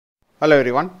Hello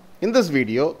everyone. In this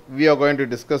video, we are going to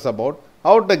discuss about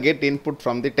how to get input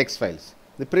from the text files.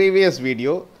 The previous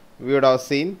video, we would have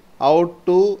seen how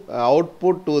to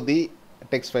output to the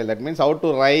text file. That means how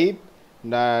to write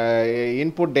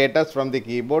input data from the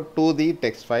keyboard to the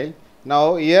text file.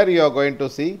 Now here you are going to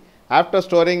see after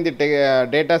storing the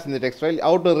data in the text file,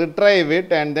 how to retrieve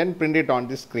it and then print it on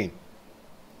the screen.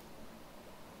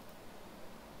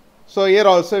 So here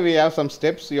also we have some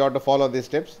steps. You have to follow these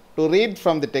steps. To read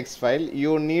from the text file,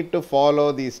 you need to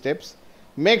follow these steps.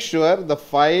 Make sure the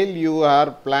file you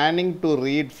are planning to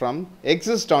read from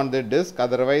exists on the disk,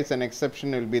 otherwise an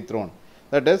exception will be thrown.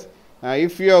 That is,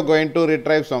 if you are going to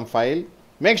retrieve some file,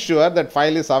 make sure that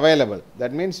file is available.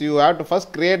 That means you have to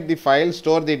first create the file,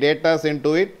 store the data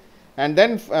into it, and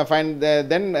then find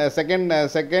second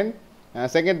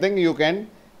thing you can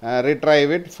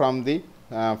retrieve it from the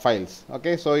files.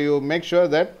 Okay, so you make sure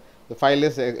that the file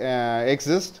is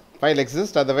exists,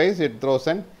 otherwise it throws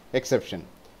an exception.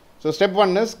 So step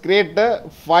 1 is create a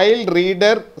file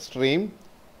reader stream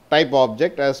type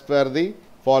object as per the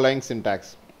following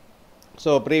syntax.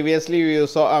 So previously we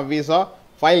saw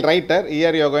file writer.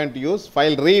 Here you are going to use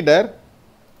file reader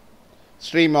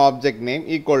stream object name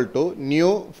equal to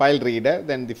new file reader,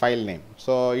 then the file name.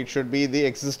 So it should be the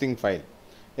existing file.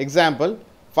 Example,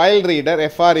 file reader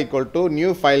fr equal to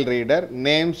new file reader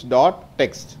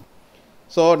names.txt.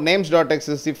 So names.txt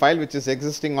is the file which is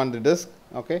existing on the disk,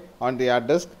 okay, on the hard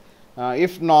disk.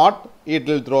 If not, it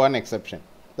will throw an exception.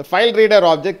 The file reader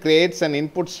object creates an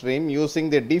input stream using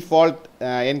the default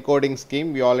encoding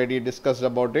scheme. We already discussed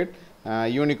about it.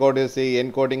 Unicode is the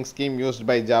encoding scheme used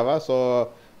by Java.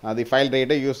 So the file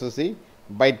reader uses the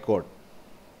bytecode,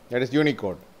 that is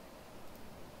Unicode.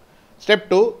 Step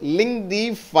 2, link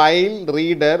the file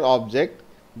reader object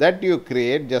that you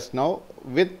create just now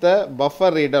with the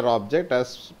buffer reader object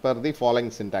as per the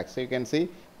following syntax. So you can see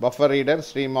buffer reader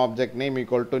stream object name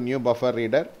equal to new buffer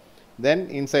reader, then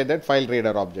inside that file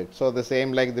reader object. So the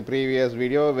same like the previous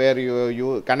video where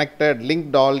you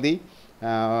linked all the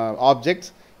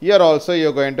objects. Here also you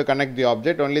are going to connect the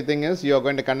object. Only thing is you are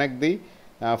going to connect the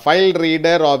file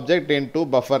reader object into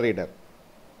buffer reader.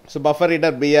 So buffer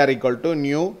reader br equal to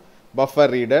new buffer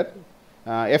reader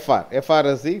fr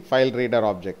is the file reader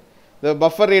object. The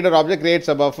buffer reader object creates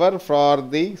a buffer for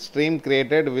the stream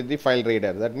created with the file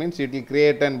reader. That means it will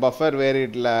create a buffer where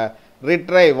it will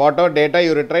retrieve whatever data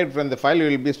you retrieve from the file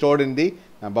will be stored in the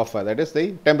buffer, that is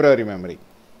the temporary memory.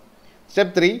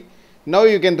 Step 3, now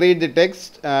you can read the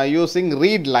text using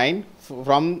read line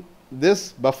from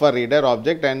this buffer reader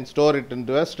object and store it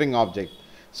into a string object.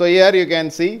 So here you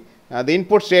can see the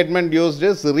input statement used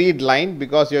is read line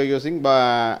because you are using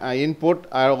input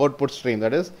output stream,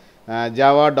 that is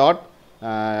java.io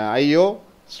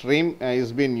stream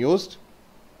is being used.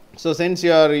 So since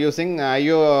you are using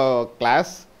IO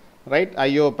class, right,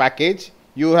 IO package,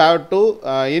 you have to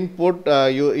input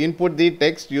the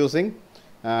text using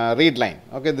read line.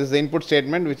 Okay, this is the input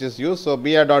statement which is used. So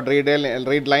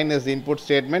br.read line is the input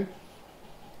statement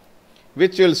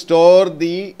which will store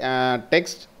the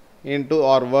text into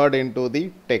or word into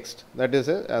the text, that is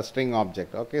a string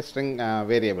object, okay, string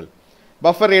variable.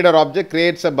 Buffer reader object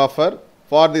creates a buffer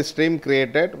for the stream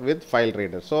created with file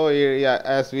reader. So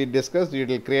as we discussed, it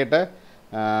will create a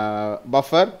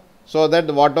buffer so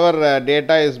that whatever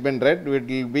data has been read, it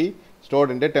will be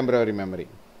stored in the temporary memory.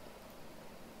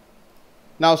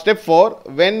 Now step 4,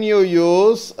 when you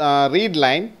use read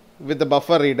line with the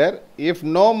buffer reader, if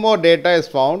no more data is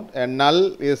found, a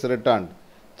null is returned.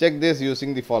 Check this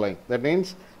using the following. That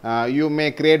means you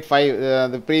may create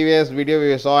 5. The previous video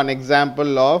we saw an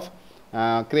example of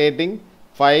creating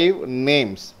 5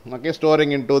 names, okay,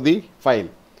 storing into the file.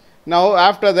 Now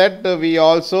after that we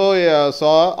also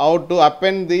saw how to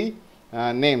append the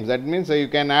names. That means you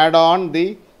can add on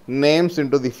the names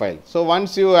into the file. So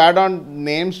once you add on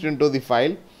names into the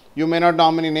file, you may not know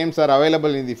how many names are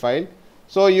available in the file.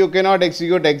 So you cannot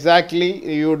execute exactly,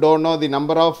 you don't know the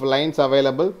number of lines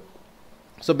available.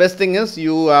 So best thing is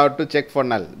you have to check for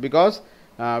null, because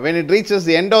when it reaches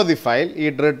the end of the file,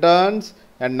 it returns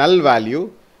a null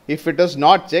value. If it is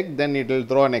not checked, then it will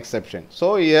throw an exception.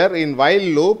 So here in while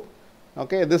loop,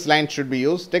 okay, this line should be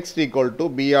used, text equal to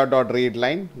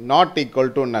br.readline not equal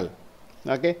to null.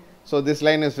 Okay, so this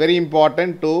line is very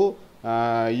important to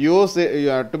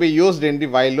be used in the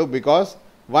while loop, because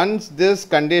once this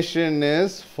condition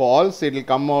is false, it will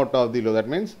come out of the loop. That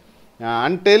means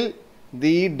until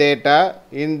the data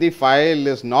in the file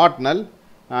is not null,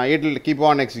 it will keep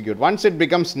on execute. Once it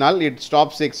becomes null, it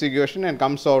stops execution and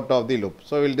comes out of the loop.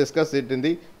 So we will discuss it in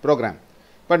the program.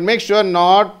 but make sure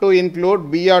not to include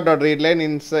br.readline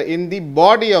in the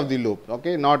body of the loop.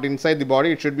 Okay, not inside the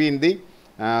body, it should be in the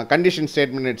condition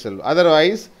statement itself.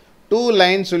 Otherwise, 2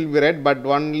 lines will be read, but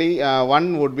only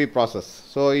one would be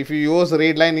processed. So if you use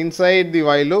read line inside the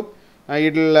while loop,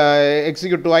 it will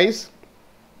execute twice.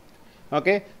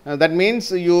 Okay, that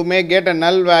means you may get a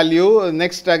null value.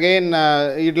 Next again,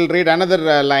 it will read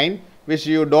another line which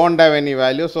you don't have any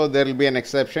value. So there will be an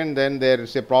exception. Then there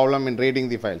is a problem in reading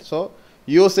the file. So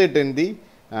use it in the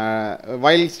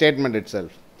while statement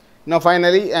itself. Now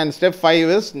finally, and step 5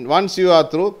 is, once you are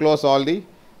through, close all the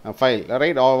file,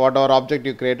 right, or whatever object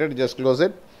you created, just close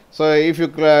it. So if you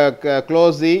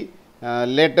close the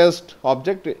latest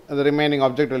object, the remaining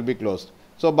object will be closed.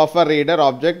 So buffer reader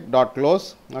object dot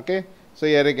close. Okay, so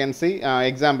here you can see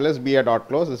example is br dot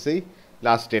close is the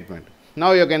last statement.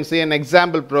 Now you can see an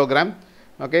example program.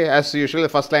 Okay, as usual,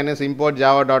 the first line is import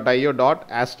java.io dot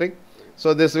asterisk.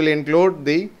 So this will include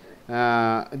the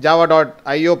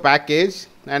java.io package,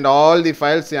 and all the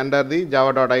files under the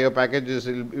java.io package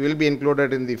will be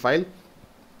included in the file.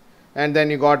 And then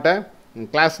you got a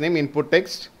class name input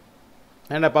text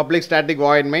and a public static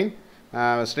void main.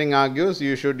 String argues,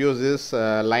 you should use this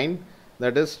line,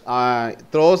 that is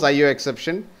throws IO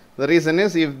exception. The reason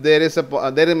is, if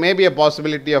there may be a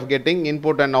possibility of getting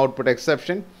input and output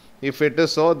exception. If it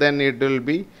is so, then it will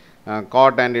be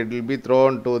caught and it will be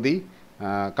thrown to the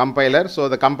compiler. So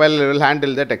the compiler will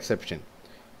handle that exception.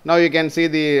 Now you can see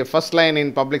the first line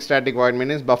in public static void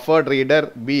main is buffered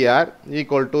reader br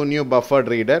equal to new buffered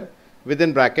reader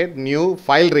within bracket new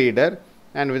file reader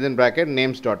and within bracket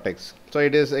names.txt. So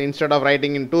it is, instead of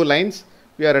writing in 2 lines,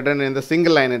 we are written in the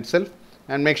single line itself,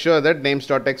 and make sure that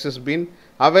names.txt has been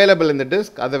available in the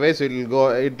disk, otherwise it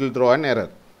will throw an error.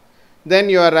 Then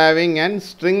you are having an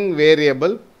string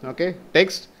variable, okay,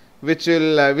 text, which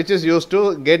is used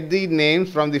to get the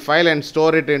names from the file and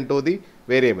store it into the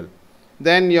variable.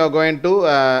 Then you are going to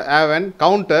have an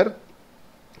counter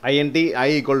int I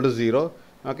equal to 0,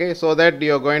 okay, so that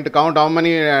you are going to count how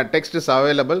many text is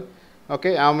available,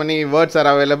 okay, how many words are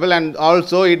available, and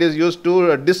also it is used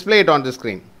to display it on the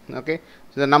screen. Okay,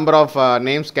 so the number of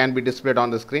names can be displayed on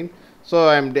the screen. So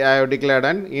I have declared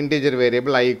an integer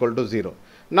variable I equal to 0.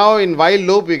 Now in while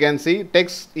loop you can see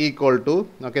text equal to,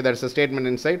 okay, that's a statement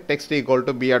inside, text equal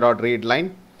to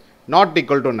br.readline not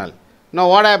equal to null. Now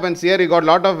what happens here, you got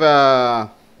lot of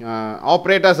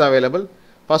operators available.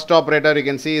 First operator you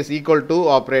can see is equal to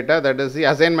operator, that is the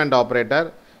assignment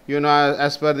operator. You know,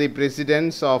 as per the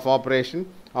precedence of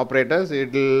operators,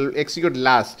 it will execute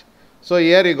last. So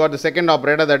here you got the second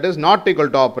operator, that is not equal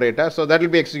to operator, so that will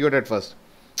be executed first.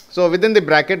 So within the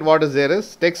bracket, what is there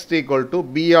is text equal to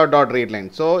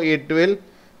br.readline. So it will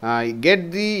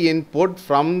get the input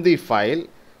from the file.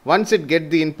 Once it get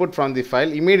the input from the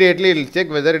file, immediately it will check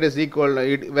whether it is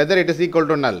equal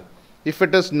to null. If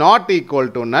it is not equal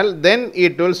to null, then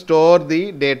it will store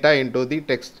the data into the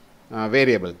text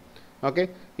variable. Okay,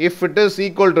 if it is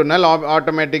equal to null,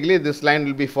 automatically this line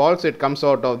will be false, it comes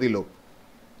out of the loop,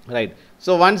 right.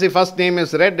 So once the first name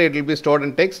is read, it will be stored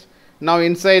in text. Now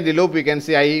inside the loop we can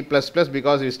see I++,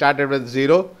 because we started with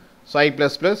 0, so I++,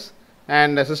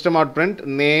 and system out print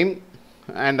name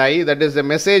and I, that is the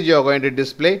message you are going to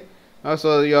display.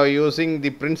 So you are using the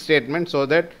print statement so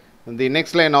that the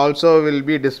next line also will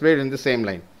be displayed in the same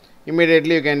line.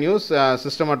 Immediately you can use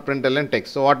system.println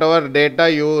text. So whatever data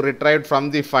you retrieved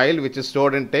from the file which is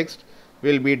stored in text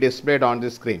will be displayed on the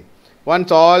screen.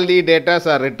 Once all the data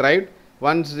are retrieved,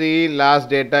 once the last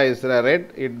data is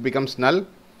read, it becomes null.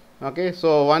 Okay,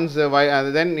 so once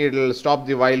then it will stop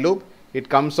the while loop, it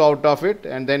comes out of it,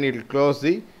 and then it will close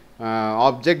the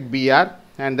object br,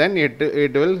 and then it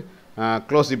will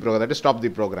close the program, that is stop the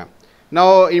program.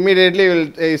 Now immediately you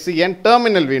will see a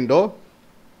terminal window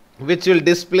which will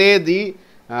display the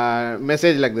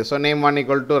message like this. So name 1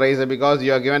 equal to raise, because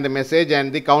you are given the message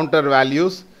and the counter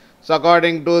values. So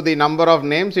according to the number of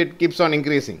names, it keeps on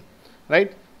increasing,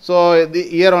 right. So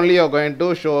here only you are going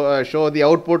to show the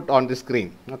output on the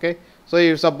screen. Okay, so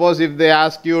if suppose if they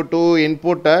ask you to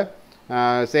input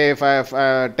say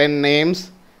 10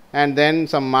 names and then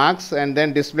some marks and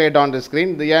then display it on the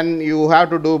screen, then you have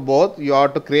to do both. You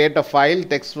have to create a file,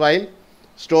 text file,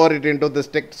 store it into this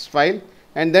text file,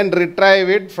 and then retrieve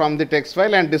it from the text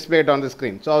file and display it on the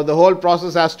screen. So the whole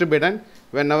process has to be done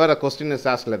whenever a question is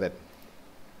asked like that.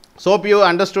 So hope you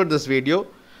understood this video.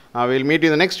 We'll meet you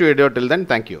in the next video. Till then,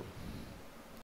 thank you.